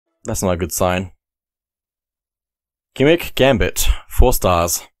That's not a good sign. Gimmick Gambit, 4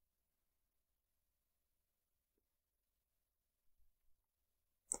 stars.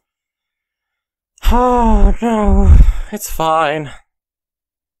 Oh no, it's fine.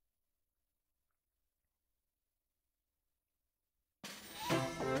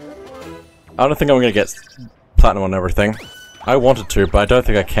 I don't think I'm gonna get platinum on everything. I wanted to, but I don't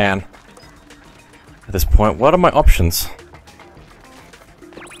think I can. At this point, what are my options?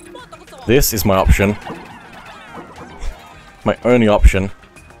 This is my option. My only option.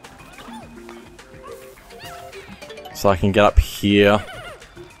 So I can get up here.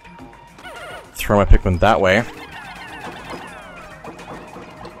 Throw my Pikmin that way.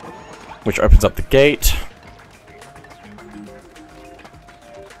 Which opens up the gate.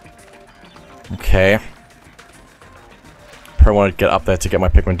 Okay. Probably want to get up there to get my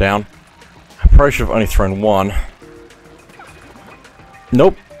Pikmin down. I probably should have only thrown one.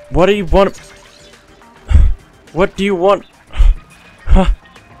 Nope. What do you want? What do you want? Huh?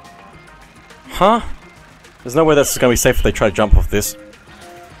 Huh? There's no way this is going to be safe if they try to jump off this.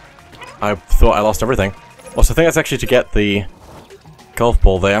 I thought I lost everything. Also, I think that's actually to get the golf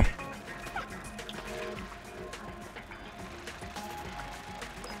ball there.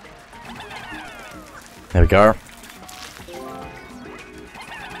 There we go.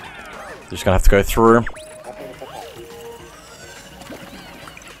 Just gonna have to go through.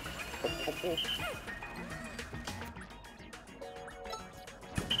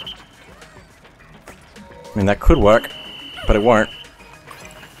 I mean, that could work, but it won't.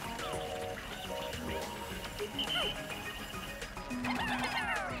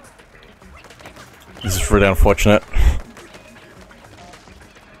 This is really unfortunate.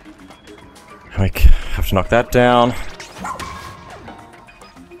 I have to knock that down.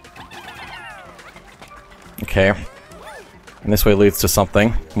 Okay. And this way leads to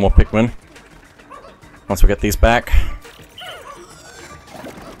something. More Pikmin. Once we get these back.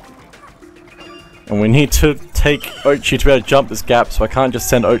 And we need to take Ochi to be able to jump this gap, so I can't just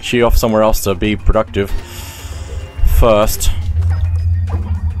send Ochi off somewhere else to be productive first.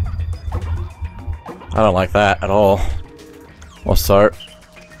 I don't like that at all. Also...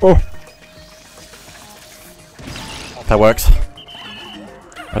 Oh! That works.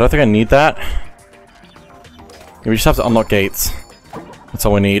 I don't think I need that. We just have to unlock gates. That's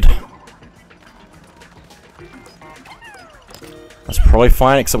all we need. That's probably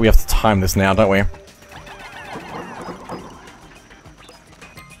fine, except we have to time this now, don't we?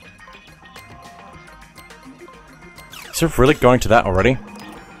 Is it really going to that already?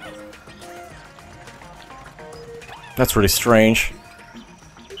 That's really strange.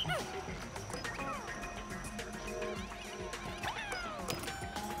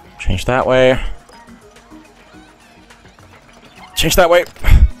 Change that way. Change that way.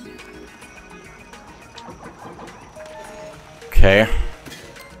 Okay.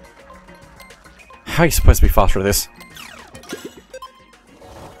 How are you supposed to be faster at this?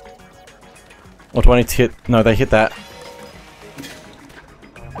 Or do I need to hit... No, they hit that.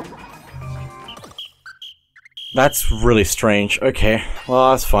 That's really strange. Okay.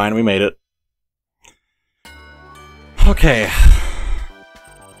 Well, that's fine. We made it. Okay.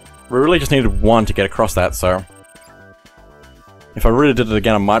 We really just needed one to get across that, so... If I really did it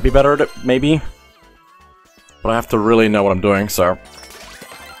again, I might be better at it, maybe? But I have to really know what I'm doing, so...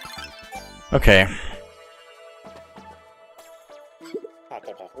 Okay.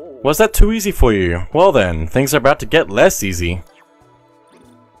 Was that too easy for you? Well then, things are about to get less easy.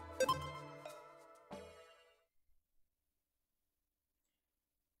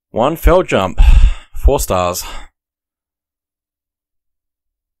 One failed jump. 4 stars.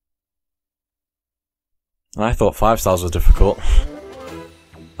 I thought 5 stars was difficult.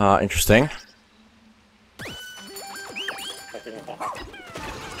 Interesting.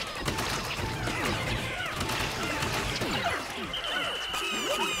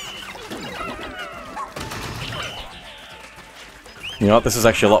 You know what, this is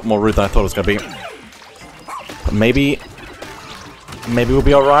actually a lot more rude than I thought it was gonna be. But maybe we'll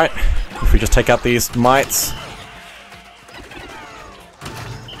be alright if we just take out these mites.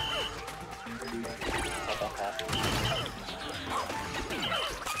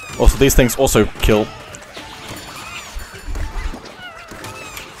 Also, these things also kill.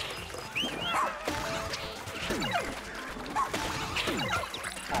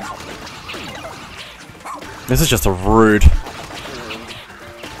 This is just a rude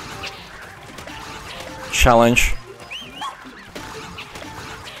challenge.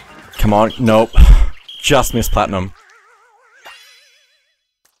 Come on, nope. Just missed platinum.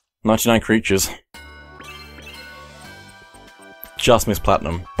 99 creatures. just missed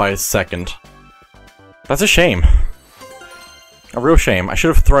Platinum by a second. That's a shame. A real shame. I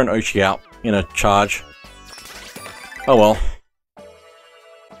should have thrown Ochi out in a charge. Oh well.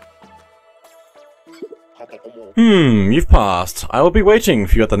 You've passed. I will be waiting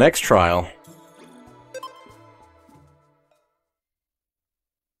for you at the next trial.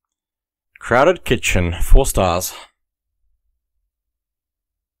 Crowded kitchen, 4 stars.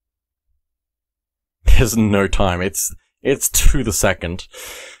 There's no time, it's to the second.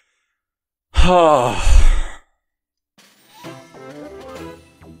 Okay,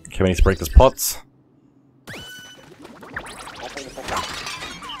 we need to break these pots.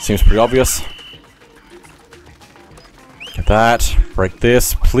 Seems pretty obvious. Get that. Break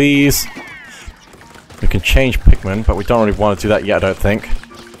this, please. We can change Pikmin, but we don't really want to do that yet, I don't think.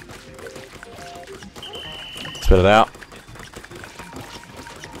 Spit it out.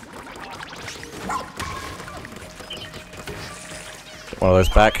 Get one of those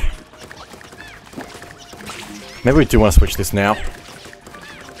back. Maybe we do want to switch this now.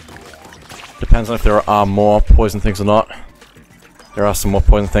 Depends on if there are more poison things or not. There are some more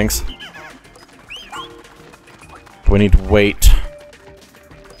poison things. But we need to wait.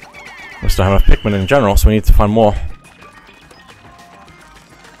 We still have enough Pikmin in general, so we need to find more.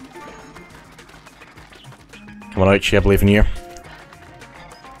 Come on, Ochi, I believe in you.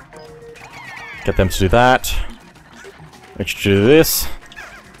 Get them to do that. Ochi to do this.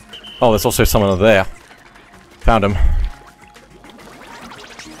 Oh, there's also someone over there. Found him.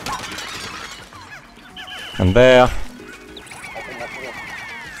 And there.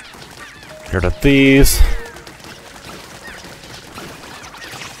 Get rid of these.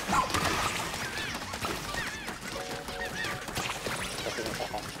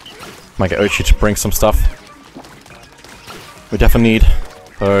 Might get Ochi to bring some stuff. We definitely need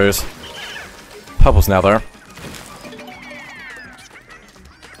those pebbles now, though.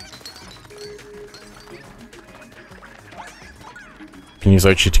 Can use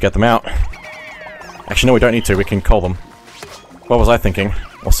Ochi to get them out. Actually, no, we don't need to. We can call them. What was I thinking?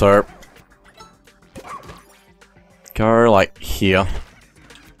 Also, go like here.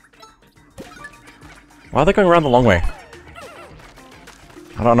 Why are they going around the long way?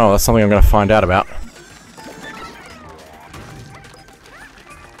 I don't know. That's something I'm going to find out about.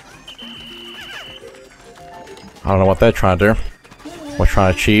 I don't know what they're trying to do. Or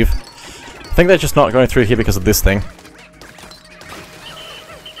trying to achieve. I think they're just not going through here because of this thing.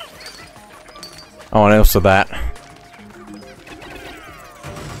 Oh, and also that.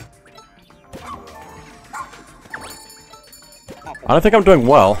 I don't think I'm doing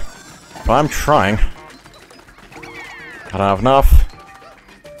well, but I'm trying. I don't have enough.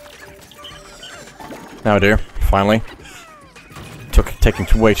 Now I do, finally. Taking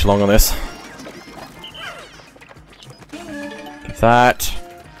way too long on this. Get that.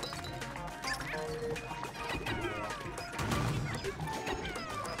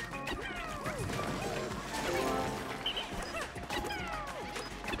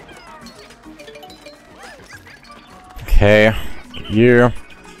 Okay, you.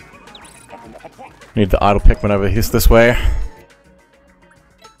 Need the idle Pikmin over here this way.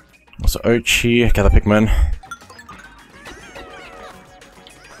 Also Ochi, get the Pikmin.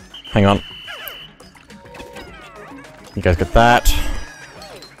 Hang on. You guys get that.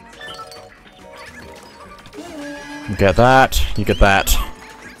 You get that. You get that.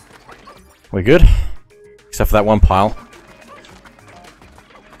 We good? Except for that one pile.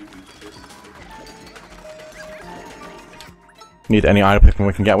 Need any idle Pikmin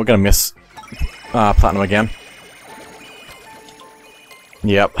we can get. We're gonna miss Platinum again.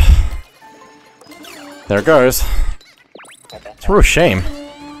 Yep. There it goes. It's a real shame.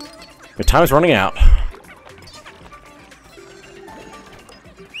 Your time is running out.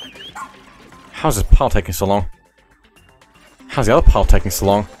 How's this pile taking so long? How's the other pile taking so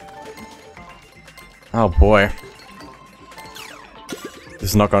long? Oh boy. This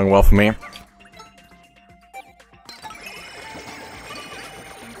is not going well for me.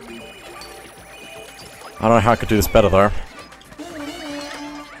 I don't know how I could do this better, though.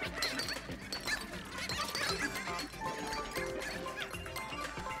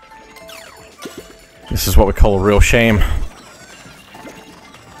 This is what we call a real shame.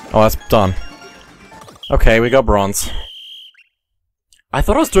 Oh, that's done. Okay, we got bronze. I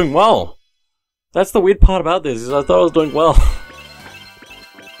thought I was doing well! That's the weird part about this, is I thought I was doing well.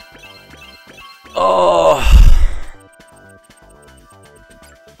 Oh!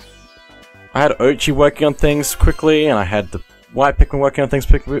 I had Ochi working on things quickly, and I had the white Pikmin working on things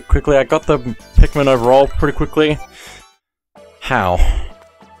quickly. I got the Pikmin overall pretty quickly. How?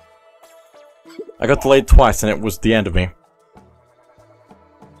 I got delayed twice, and it was the end of me.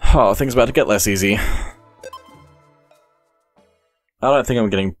 Oh, things about to get less easy. I don't think I'm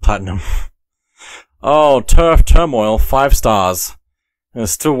getting platinum. Oh, Turf Turmoil, 5 stars.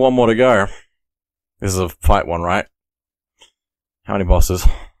 There's still one more to go. This is a fight one, right? How many bosses?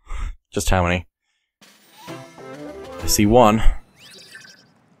 Just how many? I see one.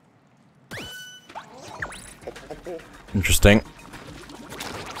 Interesting.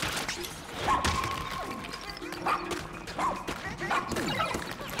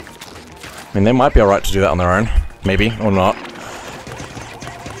 I mean, they might be alright to do that on their own. Maybe, or not.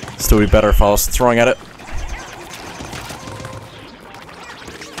 Still be better if I was throwing at it.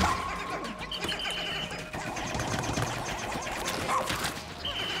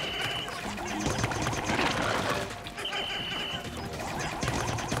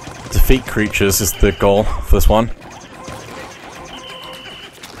 Defeat creatures is the goal for this one.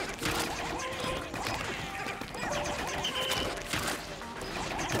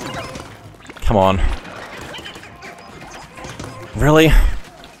 Come on. Really?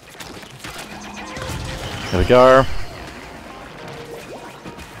 There we go.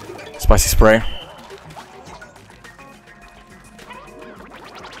 Spicy spray.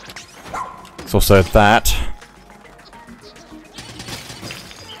 There's also that.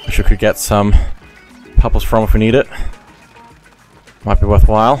 Wish we could get some purples from if we need it. Might be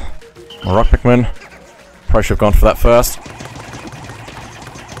worthwhile. More rock Pikmin. Probably should have gone for that first.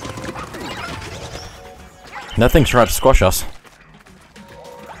 And that thing tried to squash us.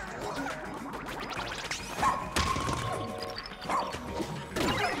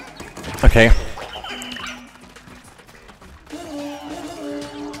 Okay.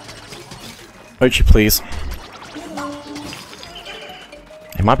 Ochi, please.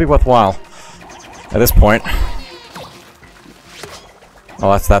 It might be worthwhile at this point.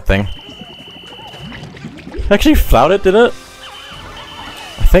 Oh, that's that thing. Actually flout it, did it?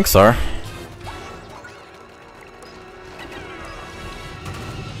 I think so.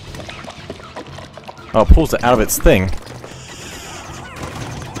 Oh, it pulls it out of its thing.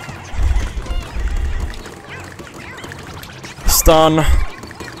 Stun.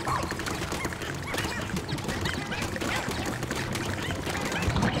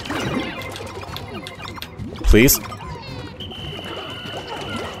 Please.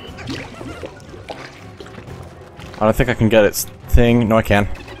 I don't think I can get its thing. No, I can.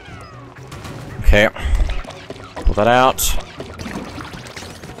 Okay. Pull that out.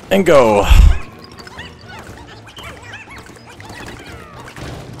 And go.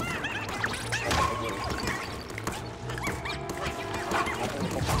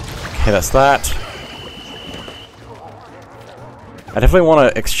 Okay, that's that. I definitely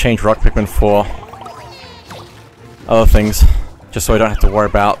want to exchange rock Pikmin for other things, just so I don't have to worry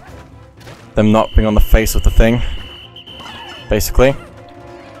about them not being on the face of the thing. Basically.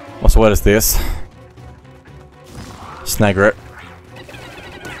 Also, what is this? Snagger it.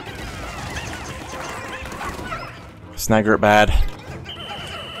 Snagger it bad.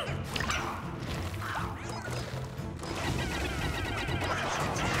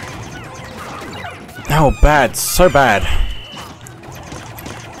 Oh, bad. So bad.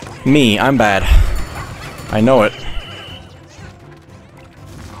 Me, I'm bad. I know it.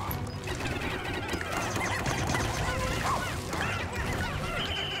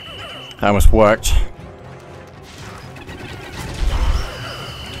 That almost worked.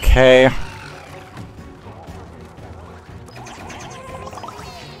 Okay.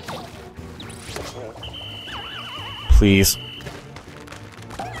 Please.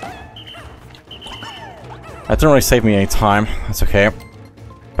 That didn't really save me any time. That's okay.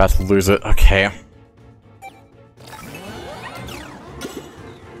 About to lose it. Okay.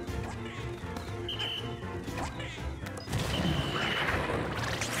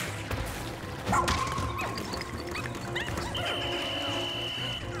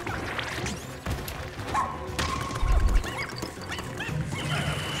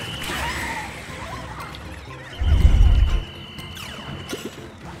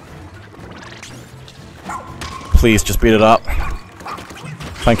 Please, just beat it up.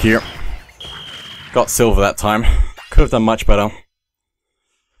 Thank you. Got silver that time. Could have done much better.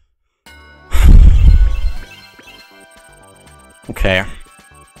 Okay.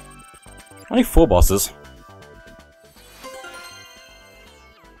 Only 4 bosses.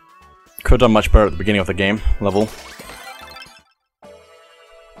 Could have done much better at the beginning of the game level.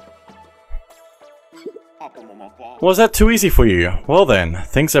 Was that too easy for you? Well then,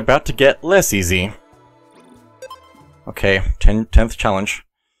 things are about to get less easy. Okay, 10th challenge.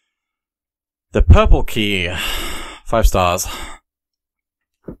 The purple key. 5 stars.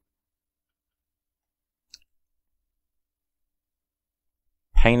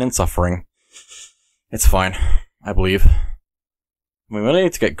 pain and suffering. It's fine, I believe. I mean, we only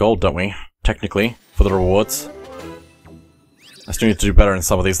need to get gold, don't we? Technically, for the rewards. I still need to do better in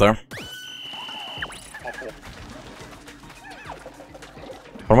some of these, though.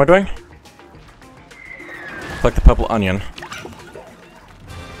 What am I doing? Collect the purple onion.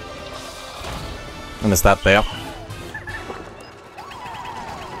 And there's that there.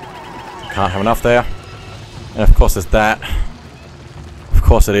 Can't have enough there. And of course there's that. Of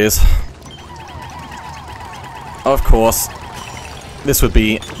course it is. Of course. This would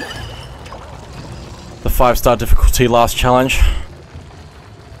be the 5-star difficulty last challenge.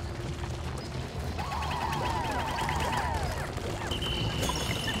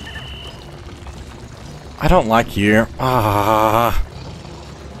 I don't like you. Ah.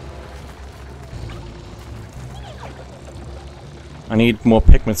 I need more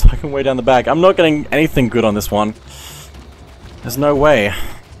Pikmin so I can weigh down the bag. I'm not getting anything good on this one. There's no way.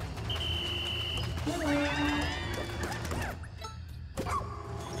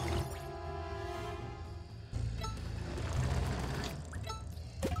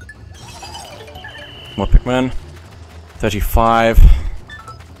 More Pikmin. 35.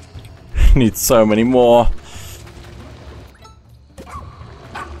 Need so many more.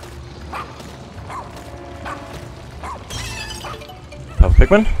 Purple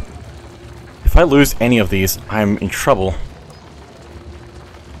Pikmin. If I lose any of these, I'm in trouble.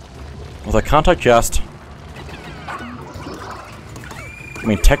 Although, can't I just... I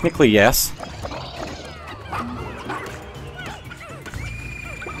mean, technically, yes.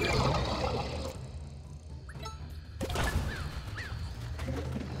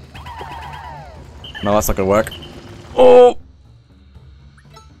 No, that's not gonna work. Oh!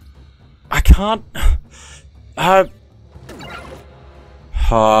 I can't...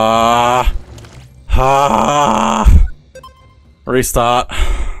 Restart.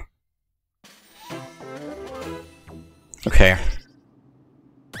 Okay.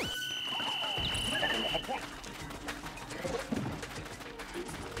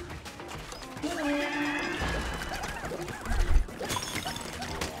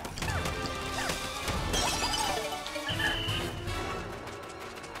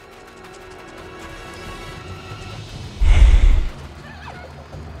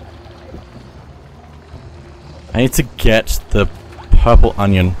 I need to get the purple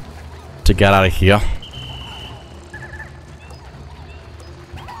onion to get out of here.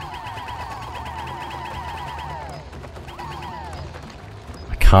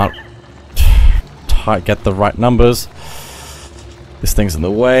 I can't get the right numbers. This thing's in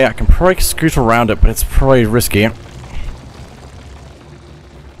the way. I can probably scoot around it, but it's probably risky.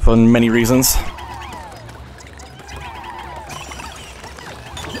 For many reasons.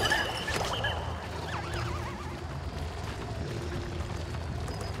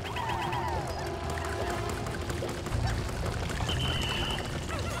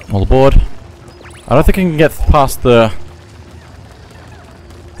 All aboard. I don't think I can get past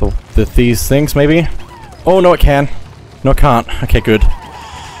these things, maybe? Oh, no, it can. No, it can't. Okay, good.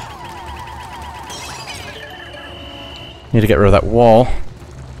 Need to get rid of that wall.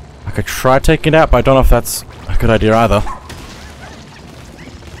 I could try taking it out, but I don't know if that's a good idea either.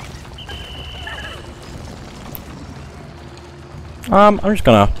 I'm just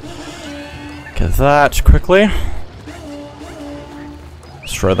gonna get that quickly.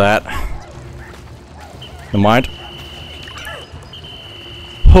 Destroy that. Never mind.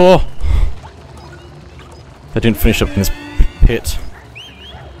 Oh! They didn't finish up in this pit.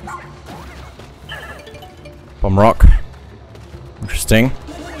 Bomb rock. Interesting.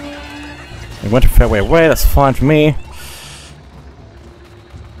 They went a fair way away, that's fine for me.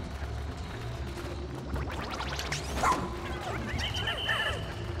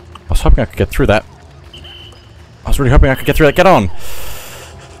 I was hoping I could get through that. I was really hoping I could get through that. Get on!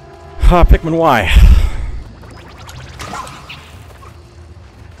 Ah, Pikmin, why?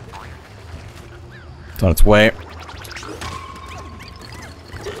 It's on its way.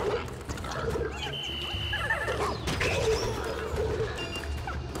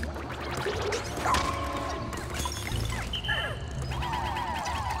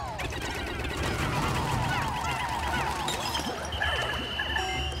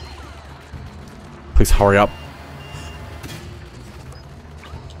 Please hurry up.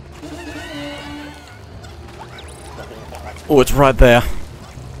 Oh, it's right there.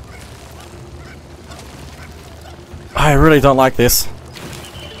 I really don't like this.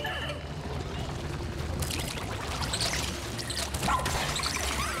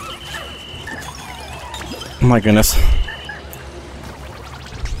 Oh my goodness.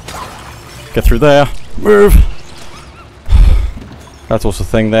 Get through there. Move. That's also a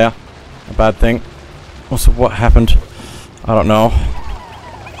thing there. A bad thing. Also, what happened? I don't know.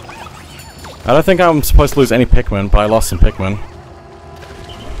 I don't think I'm supposed to lose any Pikmin, but I lost some Pikmin.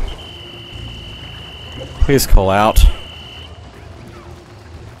 Please call out.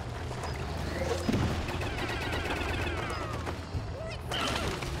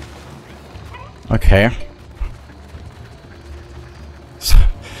 Okay.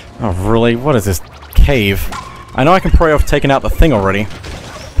 Oh, really? What is this cave? I know I can probably have taken out the thing already,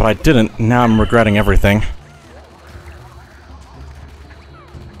 but I didn't. Now I'm regretting everything.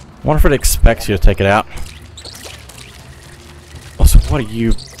 I wonder if it expects you to take it out. Also, what are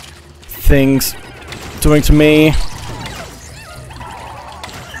you things doing to me?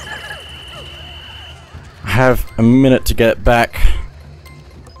 I have a minute to get it back.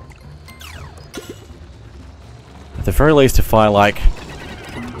 At the very least, if I like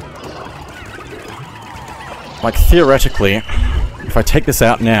theoretically, if I take this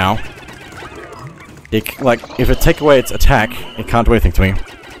out now, if it take away its attack, it can't do anything to me.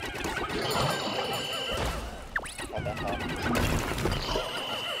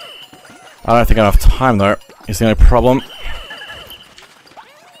 I don't think I have enough time though, is the only problem.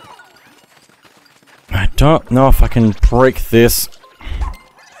 I don't know if I can break this.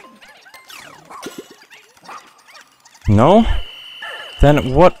 No?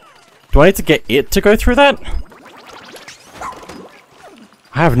 Then what? Do I need to get it to go through that?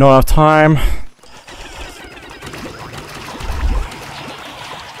 I have not enough time.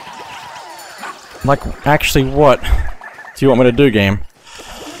 Like, actually, what do you want me to do, game?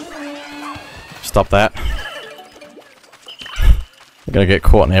 Stop that. I'm gonna get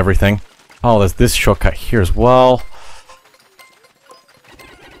caught in everything. Oh, there's this shortcut here as well.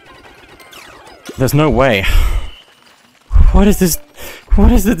 There's no way. What is this?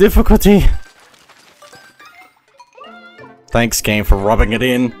 What is the difficulty? Thanks, game, for rubbing it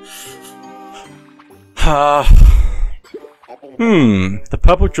in. The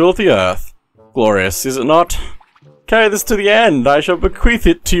purple jewel of the earth. Glorious, is it not? Carry this to the end. I shall bequeath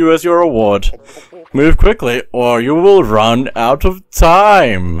it to you as your reward. Move quickly, or you will run out of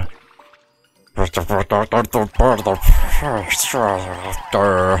time. They're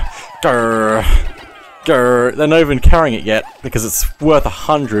not even carrying it yet, because it's worth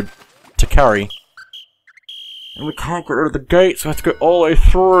 100 to carry. And we can't get rid of the gate, so we have to go all the way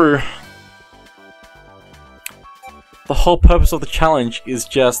through. The whole purpose of the challenge is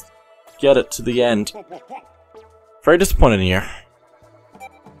just get it to the end. Very disappointed in you.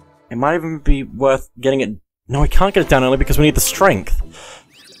 It might even be worth getting it... No, we can't get it down early because we need the strength.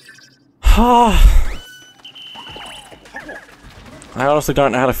 I honestly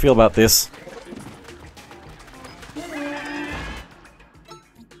don't know how to feel about this.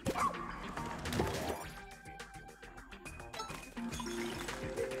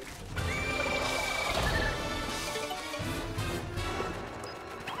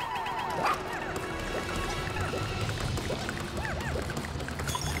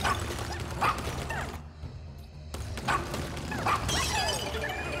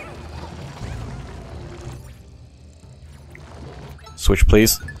 Switch,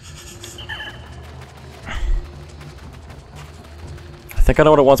 please. I think I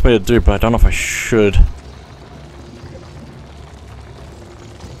know what it wants me to do, but I don't know if I should.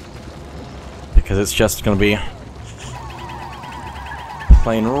 Because it's just gonna be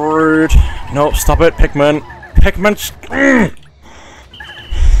plain rude. Nope, stop it, Pikmin. Pikmin!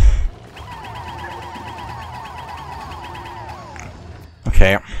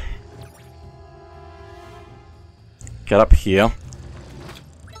 Okay. Get up here.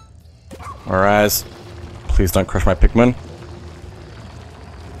 Whereas, please don't crush my Pikmin.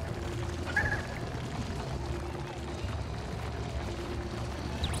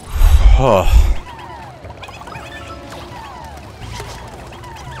 Oh.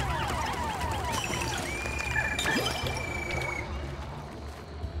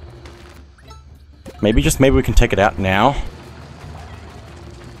 Maybe we can take it out now.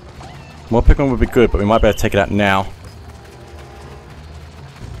 More Pikmin would be good, but we might be able to take it out now.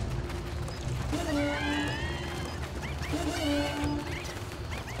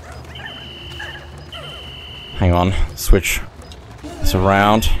 Hang on, switch this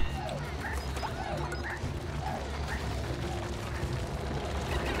around.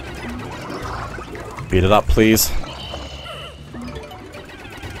 Beat it up, please.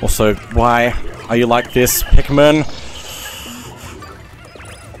 Also, why are you like this, Pikmin?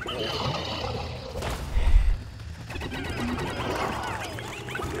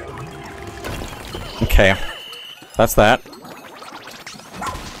 Okay, that's that.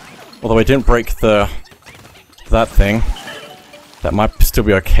 Although I didn't break that thing. That might still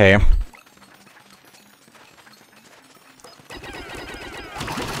be okay.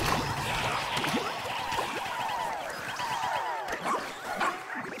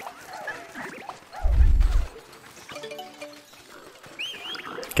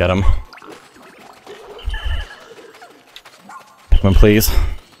 Get him. Pikmin, please.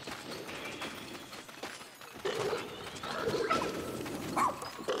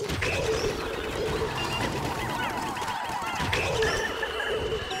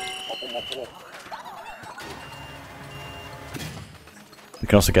 We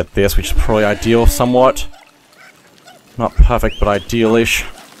can also get this, which is probably ideal somewhat. Not perfect, but ideal-ish.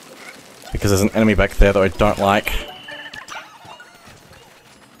 Because there's an enemy back there that I don't like.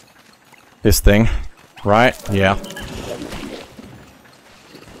 This thing, right? Yeah.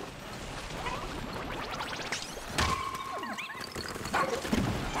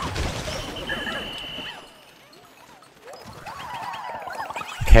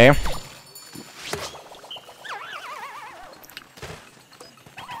 Okay.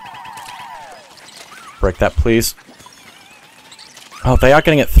 Break that, please. Oh, they are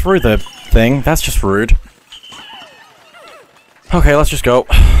getting it through the thing. That's just rude. Okay, let's just go.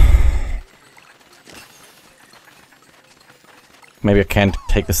 Maybe I can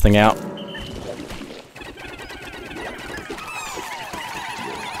take this thing out.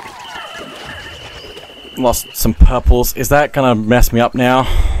 Lost some purples. Is that gonna mess me up now?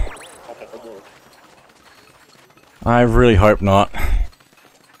 I really hope not.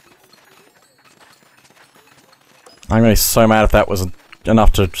 I'm gonna be so mad if that was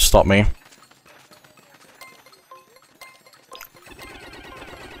enough to stop me.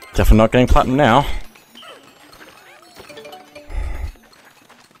 Definitely not getting platinum now.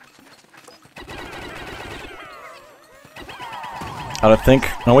 I don't think.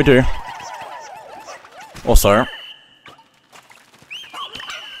 No, we do. Also.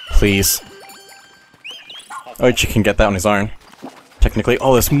 Please. Ochi can get that on his own. Technically.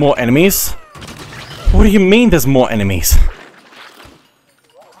 Oh, there's more enemies? What do you mean there's more enemies?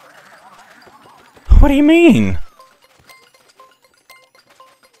 What do you mean?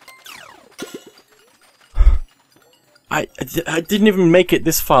 I didn't even make it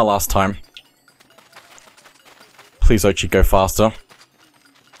this far last time. Please, Ochi, go faster.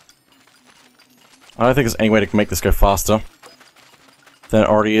 I don't think there's any way to make this go faster than it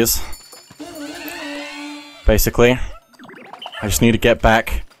already is. Basically. I just need to get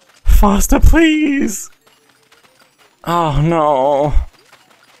back. Faster, please! Oh, no.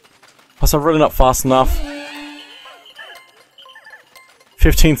 Was I really not fast enough?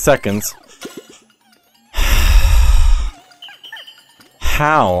 15 seconds.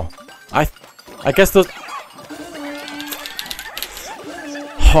 How? I guess the...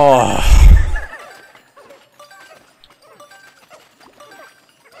 Oh...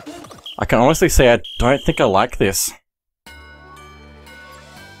 I can honestly say I don't think I like this.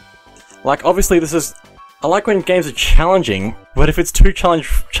 Like, obviously this is... I like when games are challenging, but if it's too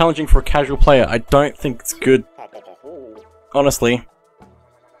challenging for a casual player, I don't think it's good. Honestly.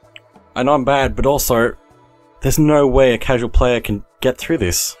 I know I'm bad, but also, there's no way a casual player can get through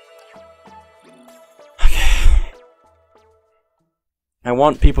this. Okay. I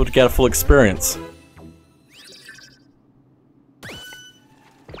want people to get a full experience.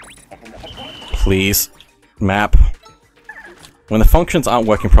 Please. Map. When the functions aren't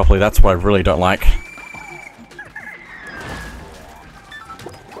working properly, that's what I really don't like.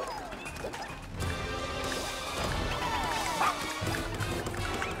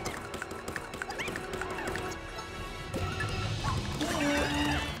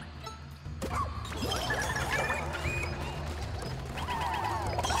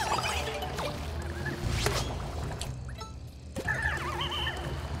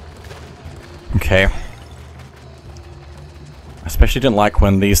 Okay. I especially didn't like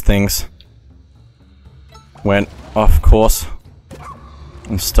when these things went off course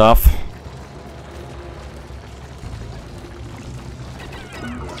and stuff.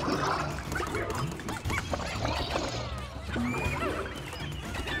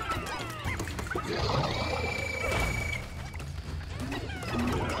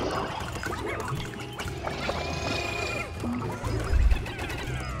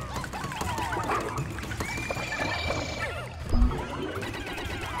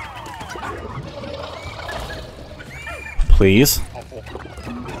 Please.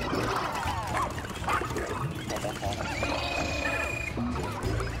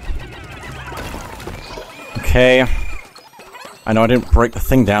 Okay. I know I didn't break the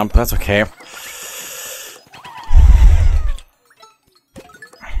thing down, but that's okay.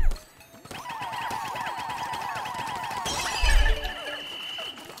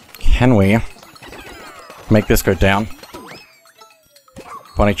 Can we make this go down?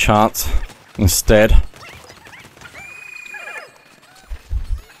 By any chance? Instead.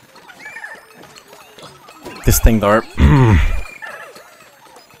 This thing though.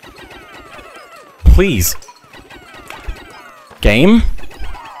 Please. Game?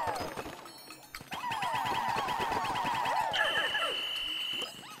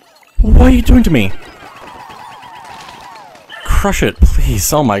 What are you doing to me? Crush it,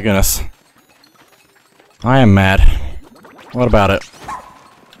 please. Oh my goodness. I am mad. What about it?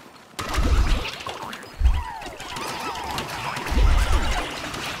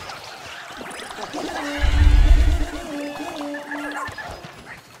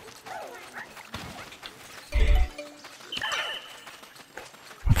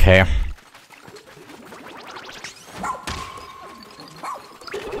 Okay.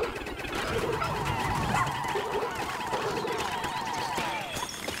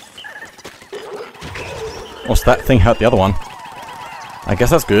 Also, that thing hurt the other one. I guess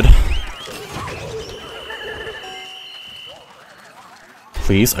that's good.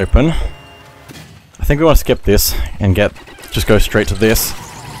 Please, open. I think we want to skip this and just go straight to this.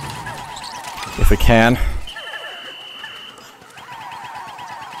 If we can.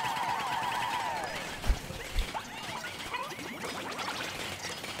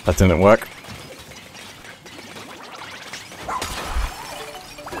 That didn't work.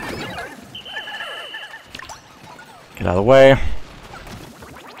 Get out of the way.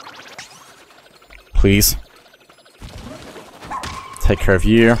 Please. Take care of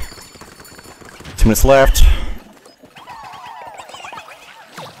you. 2 minutes left.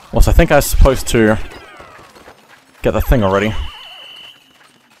 Also, I think I was supposed to get the thing already.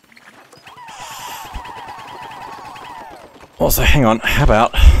 Also, hang on, how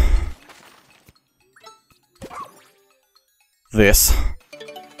about this?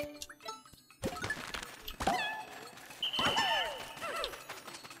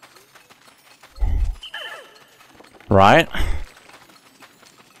 Right?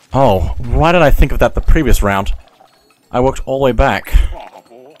 Oh, why did I think of that the previous round? I walked all the way back.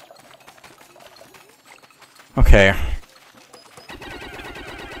 Okay.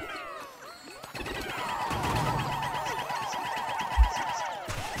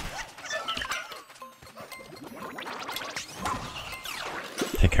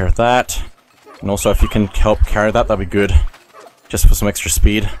 Take care of that. And also, if you can help carry that, that'd be good. Just for some extra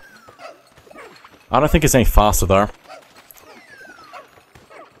speed. I don't think it's any faster, though.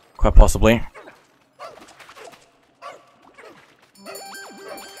 Quite possibly.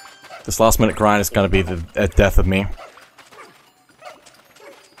 This last minute grind is going to be the death of me.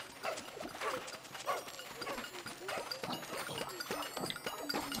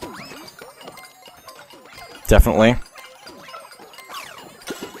 Definitely.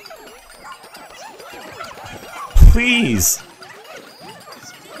 Please!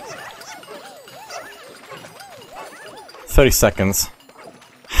 30 seconds.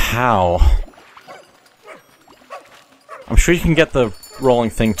 How? I'm sure you can get the rolling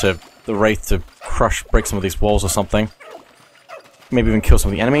thing to the Wraith to break some of these walls or something. Maybe even kill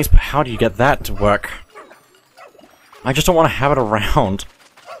some of the enemies, but how do you get that to work? I just don't want to have it around.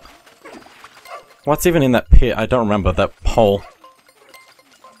 What's even in that pit? I don't remember. That hole.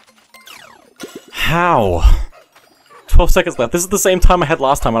 How? 12 seconds left. This is the same time I had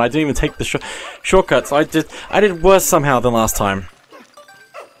last time, and I didn't even take the shortcuts. I did worse somehow than last time.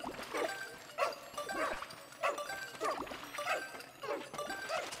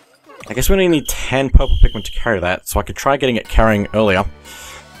 I guess we only need 10 purple Pikmin to carry that, so I could try getting it carrying earlier.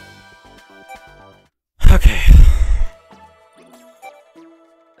 Okay.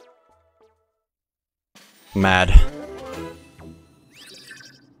 Mad.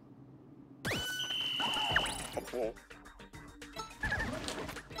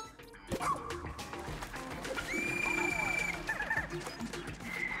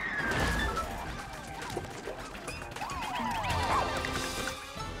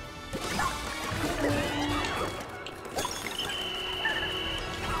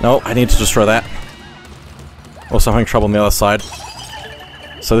 No, I need to destroy that. Also having trouble on the other side.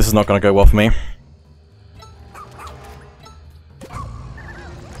 So this is not going to go well for me.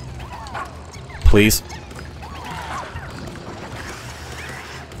 Please.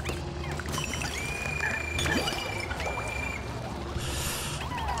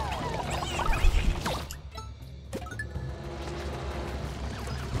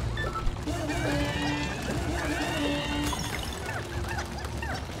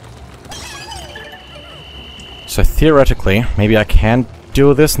 So theoretically, maybe I can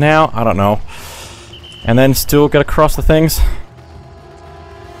do this now? I don't know. And then still get across the things?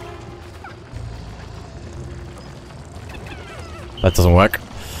 That doesn't work.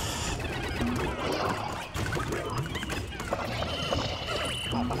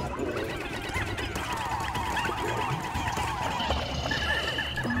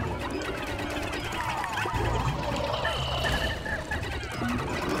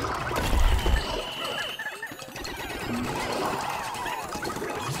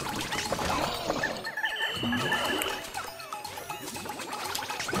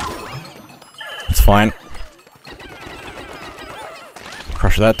 It's fine.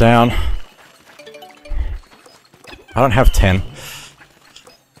 Crush that down. I don't have 10.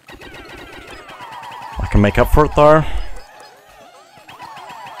 I can make up for it though.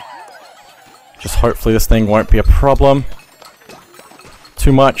 Just hopefully this thing won't be a problem.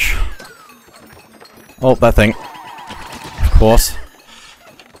 Too much. Oh, that thing. Of course.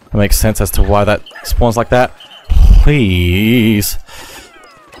 That makes sense as to why that spawns like that. Please.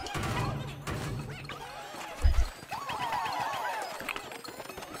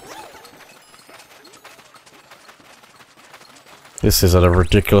 This is at a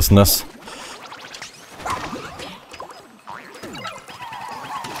ridiculousness.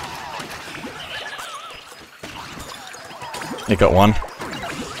 You got one.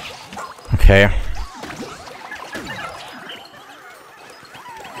 Okay.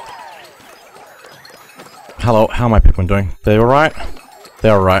 Hello, how are my Pikmin doing? They alright?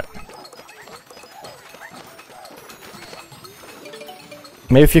 They're alright.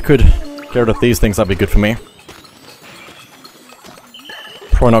 Maybe if you could get rid of these things, that'd be good for me.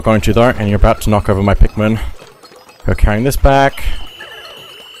 Probably not going to though, and you're about to knock over my Pikmin. Go carrying this back.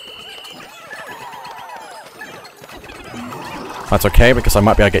 That's okay, because I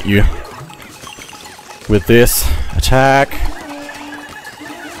might be able to get you with this attack.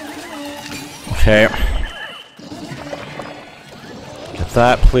 Okay. Get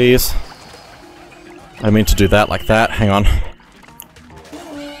that, please. I mean to do that like that. Hang on.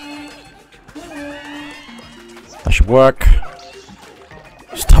 That should work.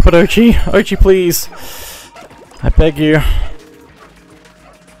 Stop it, Ochi! Ochi, please! I beg you.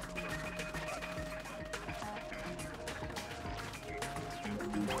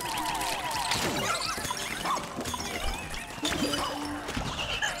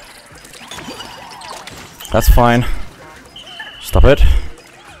 That's fine. Stop it.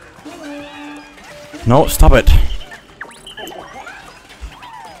 No, stop it.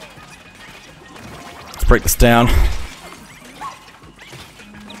 Let's break this down.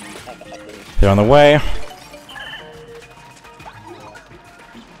 They're on the way.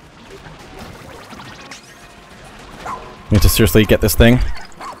 Need to seriously get this thing.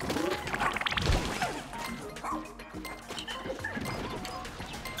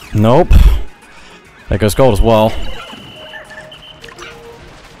 Nope. There goes gold as well.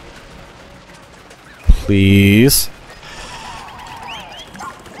 Please.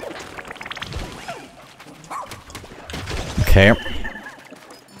 Okay.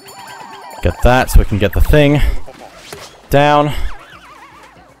 Get that so we can get the thing down.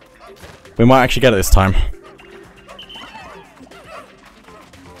 We might actually get it this time.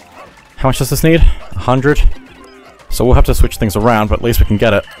 How much does this need? 100? So we'll have to switch things around, but at least we can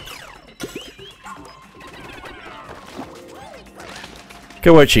get it.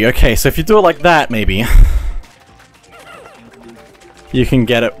 Goichi, okay, so if you do it like that, maybe you can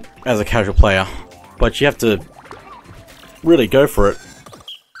get it as a casual player. But you have to really go for it.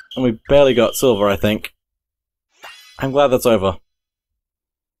 And we barely got silver, I think. I'm glad that's over.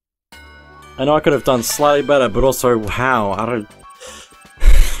 I know I could have done slightly better, but also, wow, I don't...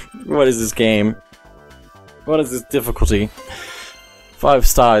 What is this game? What is this difficulty? 5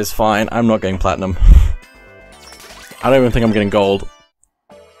 stars, fine. I'm not getting platinum. I don't even think I'm getting gold.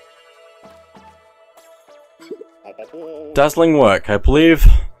 Dazzling work. I believe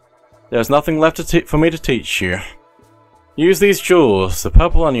there's nothing left for me to teach you. Use these jewels, the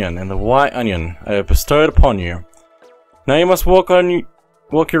purple onion and the white onion I have bestowed upon you. Now you must walk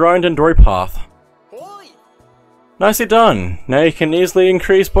your own Dendori path. Nicely done. Now you can easily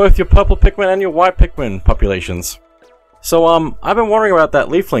increase both your purple Pikmin and your white Pikmin populations. So, I've been wondering about that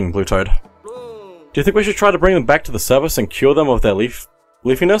leafling, BlueToad. Do you think we should try to bring them back to the surface and cure them of their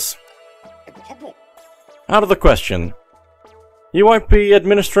leafiness? Out of the question. You won't be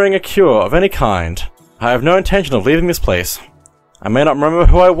administering a cure of any kind. I have no intention of leaving this place. I may not remember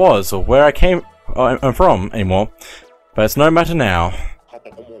who I was or where I'm from anymore, but it's no matter now.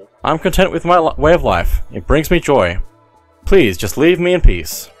 I'm content with my way of life. It brings me joy. Please, just leave me in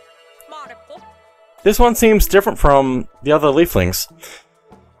peace. This one seems different from the other leaflings.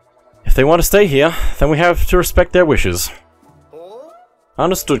 If they want to stay here, then we have to respect their wishes.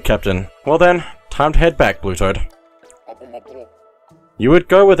 Understood, Captain. Well then, time to head back, BlueToad. You would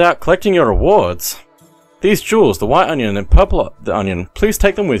go without collecting your rewards. These jewels, the white onion and purple onion, please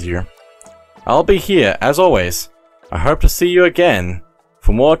take them with you. I'll be here, as always. I hope to see you again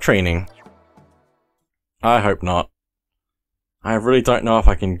for more training. I hope not. I really don't know if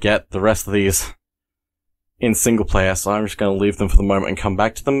I can get the rest of these in single player, so I'm just going to leave them for the moment and come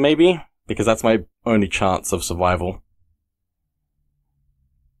back to them, maybe? Because that's my only chance of survival.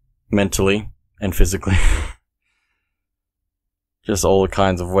 Mentally and physically. Just all the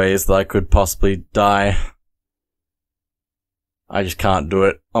kinds of ways that I could possibly die. I just can't do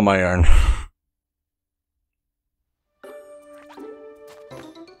it on my own.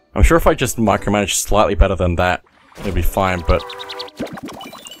 I'm sure if I just micromanage slightly better than that, it'll be fine, but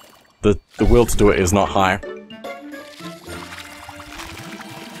the will to do it is not high.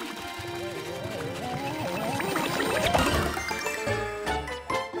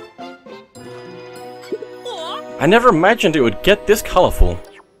 I never imagined it would get this colorful.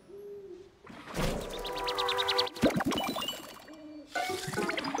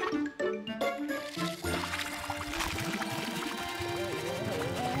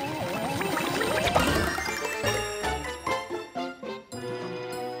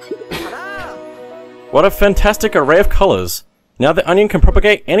 What a fantastic array of colors! Now the onion can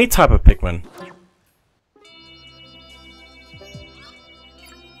propagate any type of Pikmin.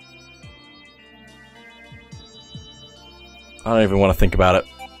 I don't even want to think about it.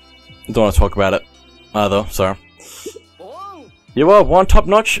 I don't want to talk about it either, so. You are one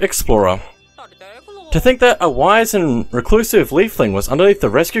top-notch explorer. To think that a wise and reclusive leafling was underneath the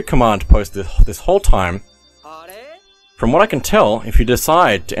rescue command post this whole time. From what I can tell, if you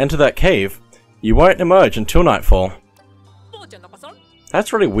decide to enter that cave, you won't emerge until nightfall.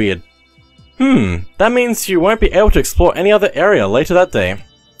 That's really weird. That means you won't be able to explore any other area later that day.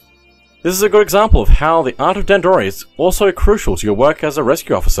 This is a good example of how the art of Dandori is also crucial to your work as a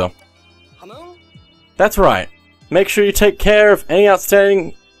rescue officer. That's right. Make sure you take care of any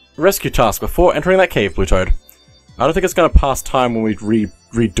outstanding rescue tasks before entering that cave, BlueToad. I don't think it's going to pass time when we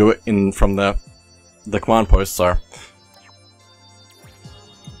redo it from the command post, so.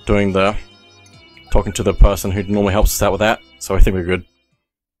 Talking to the person who normally helps us out with that, so I think we're good.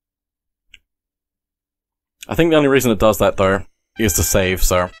 I think the only reason it does that, though, is to save,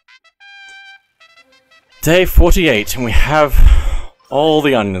 so. Day 48, and we have all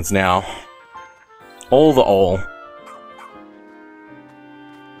the onions now. All.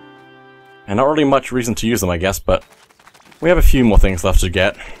 And not really much reason to use them, I guess, but we have a few more things left to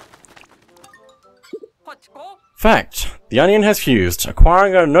get. Fact. The onion has fused,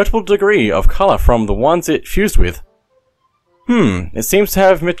 acquiring a notable degree of color from the ones it fused with. It seems to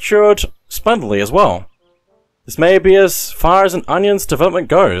have matured splendidly as well. This may be as far as an onion's development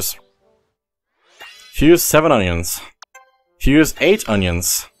goes. Fuse 7 onions. Fuse 8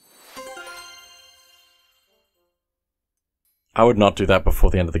 onions. I would not do that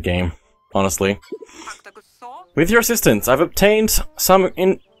before the end of the game, honestly. With your assistance, I've obtained some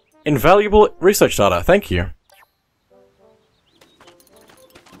invaluable research data. Thank you.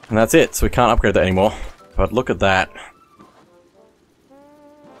 And that's it, so we can't upgrade that anymore. But look at that.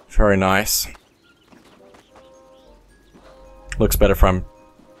 Very nice. Looks better if I'm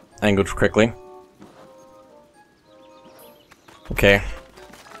angled correctly. Okay.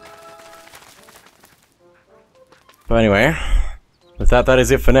 But anyway, with that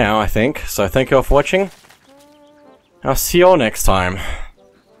is it for now, I think. So thank you all for watching. I'll see you all next time.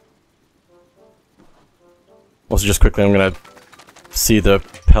 Also, just quickly, I'm gonna see the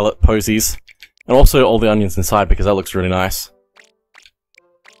pellet posies. And also all the onions inside, because that looks really nice.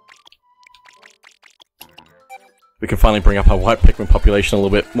 We can finally bring up our white Pikmin population a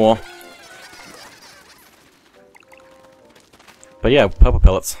little bit more. But yeah, purple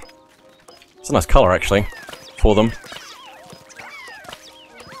pellets. It's a nice color, actually, for them.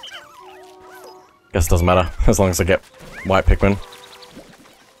 Guess it doesn't matter, as long as I get white Pikmin.